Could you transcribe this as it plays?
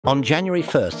On January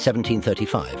 1st,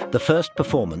 1735, the first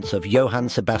performance of Johann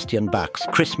Sebastian Bach's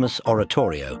Christmas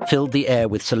Oratorio filled the air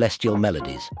with celestial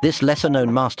melodies. This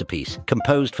lesser-known masterpiece,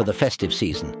 composed for the festive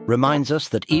season, reminds us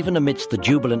that even amidst the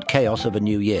jubilant chaos of a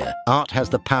new year, art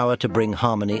has the power to bring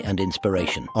harmony and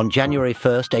inspiration. On January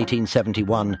 1st,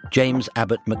 1871, James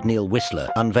Abbott McNeill Whistler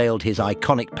unveiled his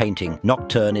iconic painting,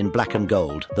 Nocturne in black and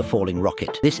gold, The Falling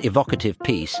Rocket. This evocative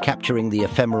piece, capturing the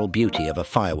ephemeral beauty of a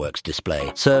fireworks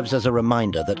display, serves as a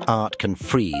reminder that art can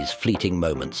freeze fleeting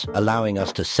moments, allowing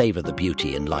us to savor the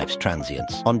beauty in life's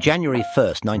transience. On January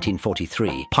 1st,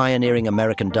 1943, pioneering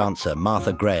American dancer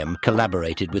Martha Graham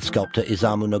collaborated with sculptor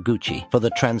Isamu Noguchi for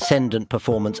the transcendent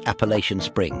performance Appalachian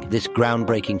Spring. This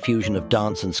groundbreaking fusion of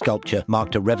dance and sculpture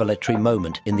marked a revelatory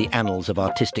moment in the annals of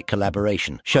artistic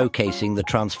collaboration, showcasing the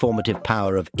transformative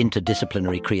power of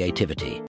interdisciplinary creativity.